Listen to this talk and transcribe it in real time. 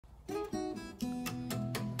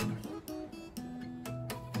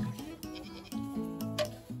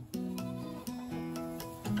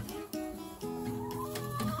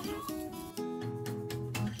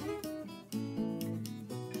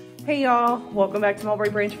Hey y'all, welcome back to Mulberry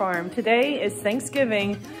Branch Farm. Today is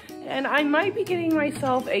Thanksgiving and I might be getting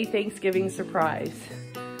myself a Thanksgiving surprise.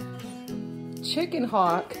 Chicken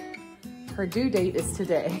Hawk, her due date is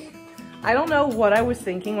today. I don't know what I was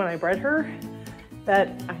thinking when I bred her, that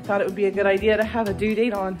I thought it would be a good idea to have a due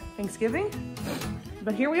date on Thanksgiving,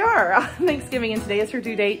 but here we are on Thanksgiving and today is her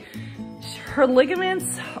due date. Her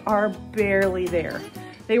ligaments are barely there.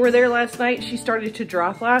 They were there last night. She started to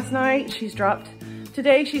drop last night. She's dropped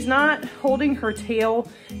today. She's not holding her tail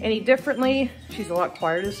any differently. She's a lot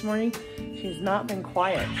quieter this morning. She's not been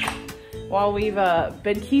quiet while we've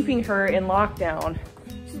been keeping her in lockdown.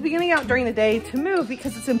 She's beginning out during the day to move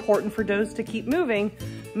because it's important for does to keep moving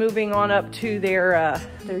on up to their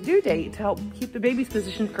due date to help keep the babies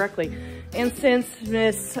positioned correctly. And since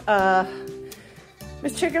Miss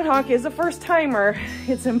Chicken Hawk is a first timer,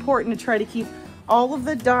 it's important to try to keep all of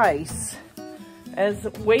the dice as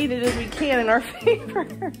weighted as we can in our favor.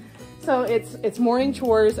 So it's morning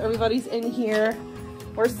chores. Everybody's in here.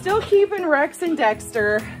 We're still keeping Rex and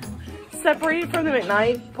Dexter separated from them at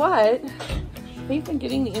night, but they've been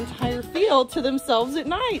getting the entire field to themselves at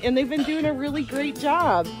night and they've been doing a really great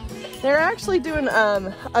job. They're actually doing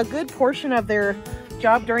a good portion of their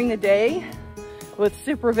job during the day with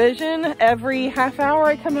supervision. Every half hour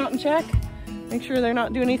I come out and check, make sure they're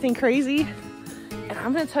not doing anything crazy. And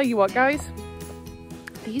I'm gonna tell you what, guys,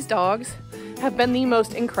 these dogs have been the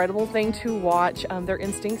most incredible thing to watch their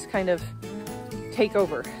instincts kind of take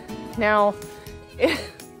over. Now,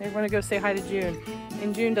 they're gonna go say hi to June,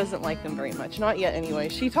 and June doesn't like them very much, not yet anyway.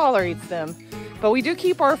 She tolerates them, but we do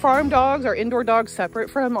keep our farm dogs, our indoor dogs,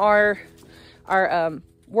 separate from our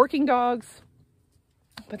working dogs,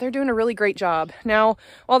 but they're doing a really great job. Now,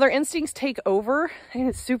 while their instincts take over, and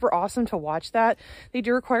it's super awesome to watch that, they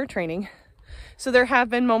do require training. So there have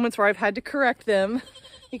been moments where I've had to correct them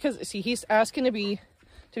because, see, he's asking to be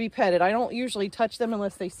petted. I don't usually touch them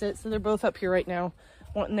unless they sit, so they're both up here right now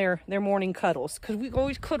wanting their morning cuddles, because we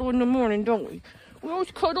always cuddle in the morning, don't we? We always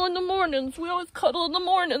cuddle in the mornings. We always cuddle in the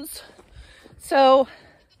mornings. So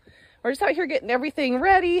we're just out here getting everything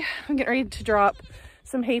ready. I'm getting ready to drop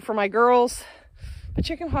some hay for my girls. But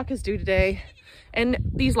Chicken Hawk is due today, and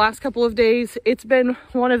these last couple of days, it's been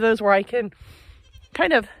one of those where I can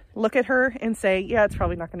kind of look at her and say, yeah, it's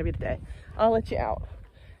probably not going to be today. I'll let you out.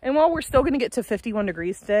 And while we're still going to get to 51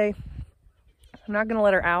 degrees today, I'm not going to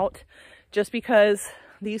let her out just because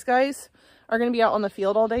these guys are going to be out on the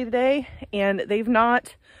field all day today and they've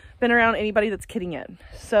not been around anybody that's kidding yet.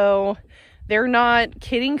 So they're not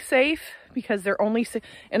kidding safe because they're only,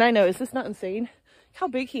 and I know, is this not insane? How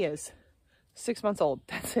big he is. 6 months old.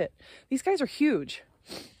 That's it. These guys are huge.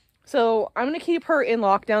 So I'm going to keep her in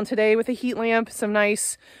lockdown today with a heat lamp, some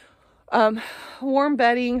nice warm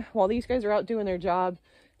bedding while these guys are out doing their job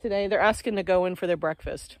today. They're asking to go in for their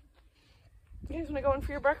breakfast. You guys want to go in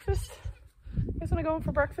for your breakfast? You guys want to go in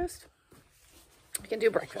for breakfast? We can do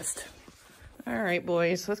breakfast. All right,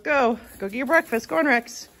 boys, let's go. Go get your breakfast. Go on,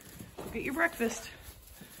 Rex. Go get your breakfast.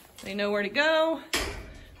 They know where to go.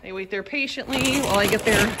 They wait there patiently while I get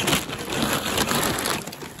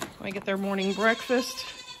their morning breakfast.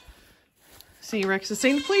 See, Rex is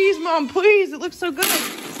saying, please, Mom, please. It looks so good.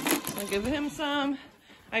 I'll give him some.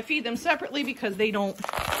 I feed them separately because they don't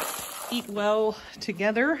eat well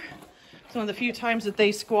together. It's one of the few times that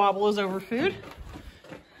they squabble is over food.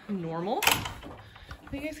 Normal.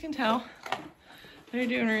 You guys can tell they're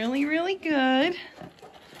doing really, really good.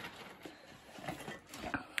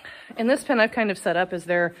 And this pen I've kind of set up as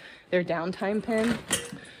their downtime pen.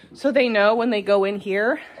 So they know when they go in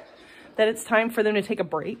here that it's time for them to take a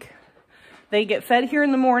break. They get fed here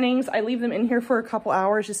in the mornings. I leave them in here for a couple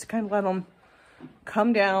hours just to kind of let them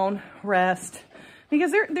come down, rest,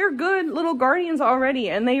 because they're good little guardians already,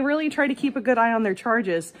 and they really try to keep a good eye on their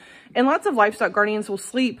charges. And lots of livestock guardians will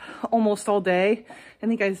sleep almost all day,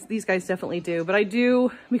 and these guys definitely do. But I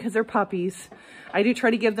do, because they're puppies, I do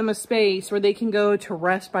try to give them a space where they can go to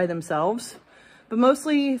rest by themselves. But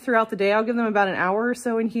mostly throughout the day, I'll give them about an hour or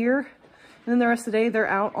so in here. And then the rest of the day, they're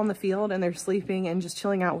out on the field and they're sleeping and just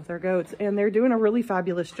chilling out with their goats. And they're doing a really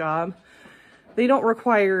fabulous job. They don't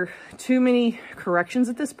require too many corrections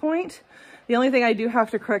at this point. The only thing I do have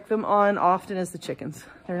to correct them on often is the chickens.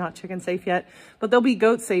 They're not chicken safe yet, but they'll be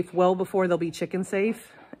goat safe well before they'll be chicken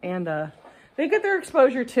safe. And they get their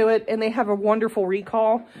exposure to it, and they have a wonderful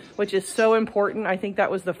recall, which is so important. I think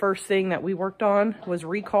that was the first thing that we worked on, was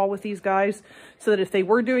recall with these guys, so that if they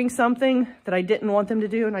were doing something that I didn't want them to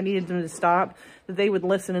do and I needed them to stop, that they would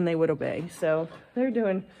listen and they would obey. So they're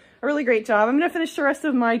doing a really great job. I'm gonna finish the rest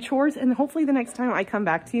of my chores, and hopefully the next time I come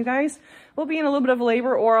back to you guys, we'll be in a little bit of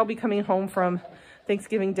labor, or I'll be coming home from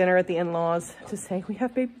Thanksgiving dinner at the in-laws to say we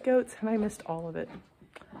have baby goats and I missed all of it.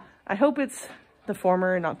 I hope it's the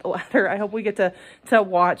former, not the latter. I hope we get to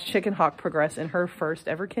watch Chicken Hawk progress in her first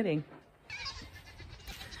ever kidding.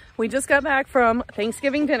 We just got back from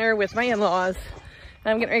Thanksgiving dinner with my in-laws.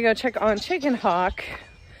 I'm getting ready to go check on Chicken Hawk.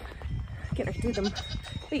 Getting ready to do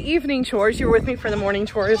the evening chores. You were with me for the morning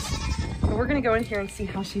chores. And we're gonna go in here and see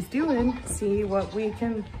how she's doing, see what we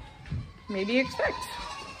can maybe expect.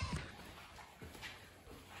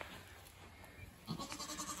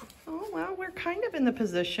 Oh, well, we're kind of in the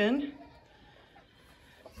position.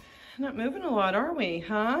 Not moving a lot, are we,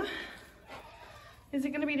 huh? Is it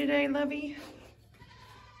gonna be today, Lovey?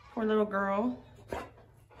 Poor little girl.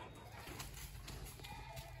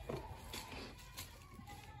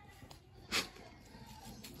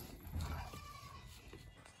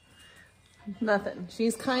 Nothing.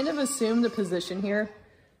 She's kind of assumed the position here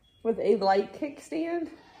with a light kickstand.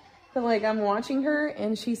 But like, I'm watching her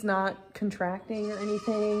and she's not contracting or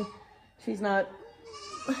anything. She's not.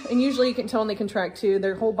 And usually you can tell when they contract too,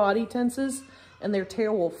 their whole body tenses and their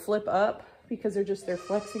tail will flip up because they're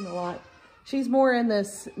flexing a lot. She's more in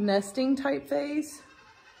this nesting type phase.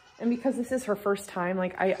 And because this is her first time,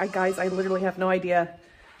 like guys, I literally have no idea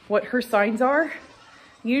what her signs are.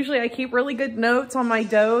 Usually I keep really good notes on my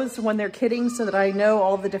does when they're kidding so that I know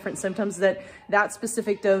all the different symptoms that that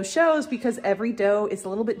specific doe shows, because every doe is a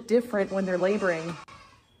little bit different when they're laboring.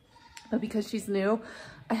 But because she's new,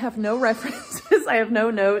 I have no references, I have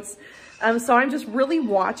no notes. So I'm just really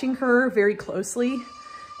watching her very closely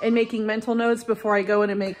and making mental notes before I go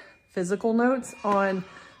in and make physical notes on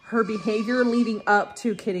her behavior leading up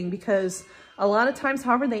to kidding, because a lot of times,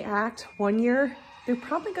 however they act one year, they're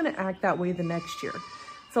probably gonna act that way the next year.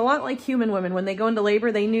 It's a lot like human women. When they go into labor,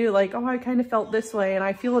 they knew like, oh, I kind of felt this way and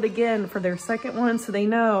I feel it again for their second one. So they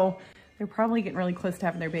know they're probably getting really close to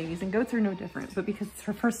having their babies, and goats are no different. But because it's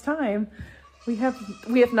her first time, we have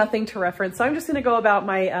nothing to reference. So I'm just gonna go about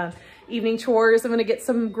my evening chores. I'm gonna get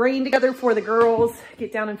some grain together for the girls,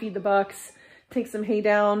 get down and feed the bucks, take some hay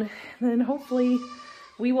down, and then hopefully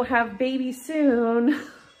we will have babies soon.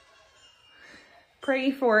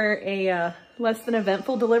 Pray for a less than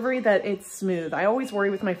eventful delivery, that it's smooth. I always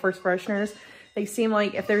worry with my first fresheners. They seem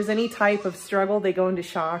like if there's any type of struggle, they go into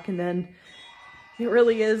shock, and then it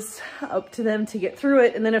really is up to them to get through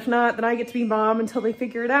it. And then if not, then I get to be mom until they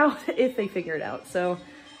figure it out, if they figure it out. So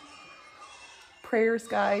prayers,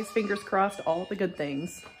 guys, fingers crossed, all the good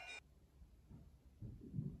things.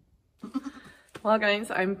 Well,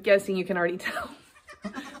 guys, I'm guessing you can already tell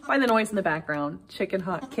by the noise in the background. Chicken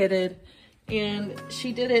Hawk kidded. And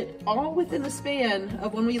she did it all within the span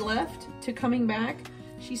of when we left to coming back.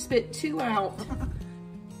 She spit 2 out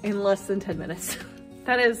in less than 10 minutes.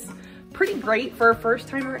 That is pretty great for a first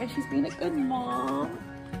timer, and she's being a good mom.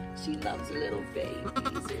 She loves little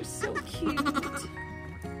babies. They're so cute.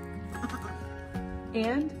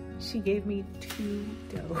 And she gave me 2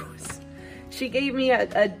 does. She gave me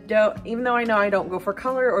a doe, even though I know I don't go for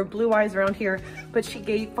color or blue eyes around here, but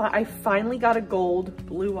I finally got a gold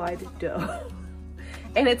blue-eyed doe.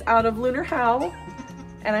 And it's out of Lunar Howl,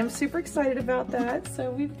 and I'm super excited about that.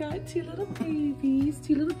 So we've got 2 little babies,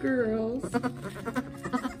 2 little girls.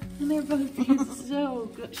 And they're both being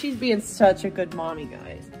so good. She's being such a good mommy,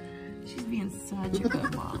 guys. She's being such a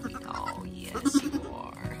good mommy. Oh, yes, you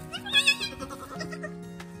are.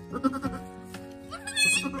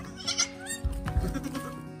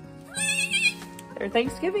 They're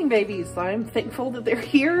Thanksgiving babies. I'm thankful that they're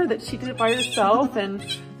here, that she did it by herself, and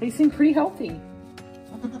they seem pretty healthy.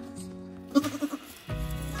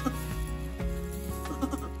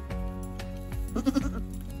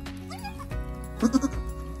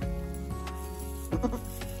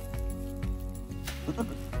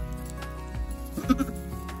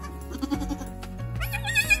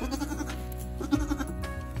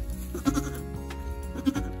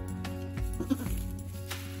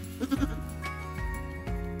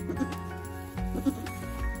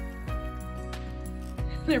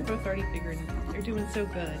 They're both already figuring it out. They're doing so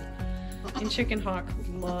good. And Chicken Hawk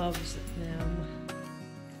loves them.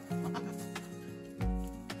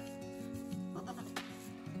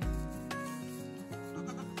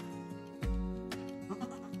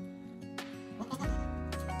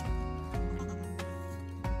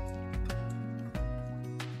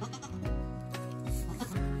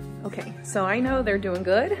 Okay, so I know they're doing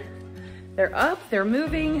good. They're up, they're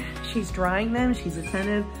moving, she's drying them, she's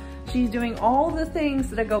attentive, she's doing all the things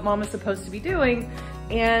that a goat mom is supposed to be doing,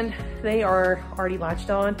 and they are already latched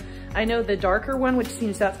on. I know the darker one, which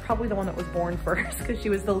seems that's probably the one that was born first because she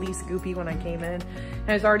was the least goopy when I came in,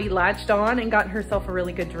 has already latched on and gotten herself a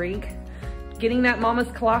really good drink. Getting that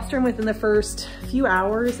mama's colostrum within the first few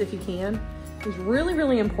hours, if you can, is really,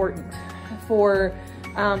 really important for,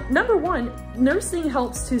 number one, nursing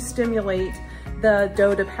helps to stimulate the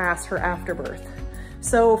doe to pass her afterbirth.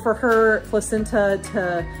 So for her placenta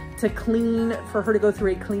to clean, for her to go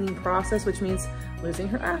through a cleaning process, which means losing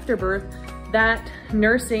her afterbirth, that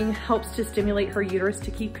nursing helps to stimulate her uterus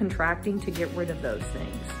to keep contracting to get rid of those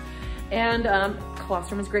things. And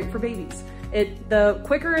colostrum is great for babies. The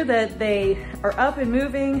quicker that they are up and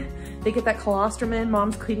moving, they get that colostrum in,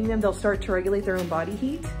 mom's cleaning them, they'll start to regulate their own body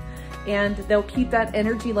heat, and they'll keep that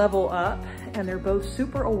energy level up, and they're both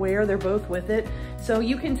super aware, they're both with it. So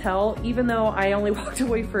you can tell, even though I only walked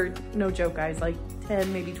away for, no joke guys, like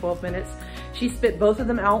 10, maybe 12 minutes, she spit both of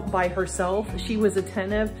them out by herself. She was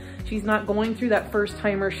attentive. She's not going through that first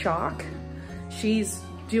timer shock. She's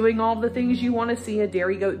doing all the things you want to see a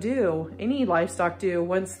dairy goat do, any livestock do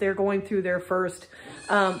once they're going through their first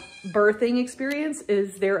birthing experience,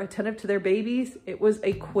 is they're attentive to their babies. It was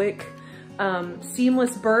a quick,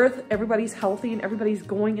 seamless birth. Everybody's healthy and everybody's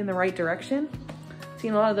going in the right direction.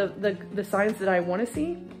 Seeing a lot of the signs that I want to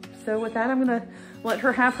see. So with that, I'm gonna let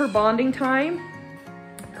her have her bonding time,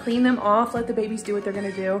 clean them off, let the babies do what they're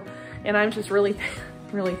gonna do. And I'm just really,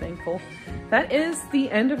 really thankful. That is the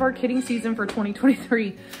end of our kidding season for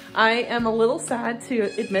 2023. I am a little sad to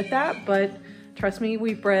admit that, but trust me,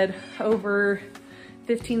 we've bred over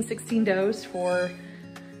 15, 16 does for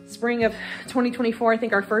spring of 2024. I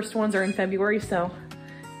think our first ones are in February, so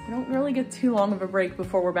we don't really get too long of a break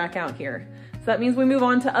before we're back out here. So that means we move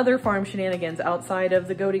on to other farm shenanigans outside of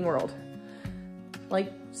the goating world,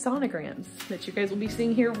 like sonograms that you guys will be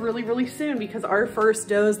seeing here really, really soon, because our first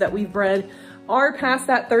does that we've bred are past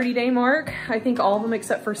that 30-day mark. I think all of them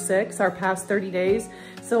except for 6 are past 30 days.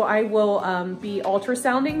 So I will be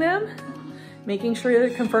ultrasounding them, making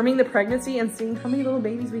sure, confirming the pregnancy and seeing how many little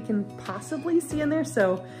babies we can possibly see in there.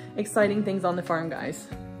 So exciting things on the farm, guys.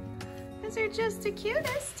 These are just the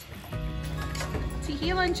cutest.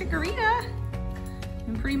 Tehila and Chikorita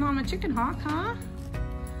and Pretty Mama Chicken Hawk, huh?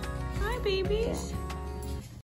 Hi, babies.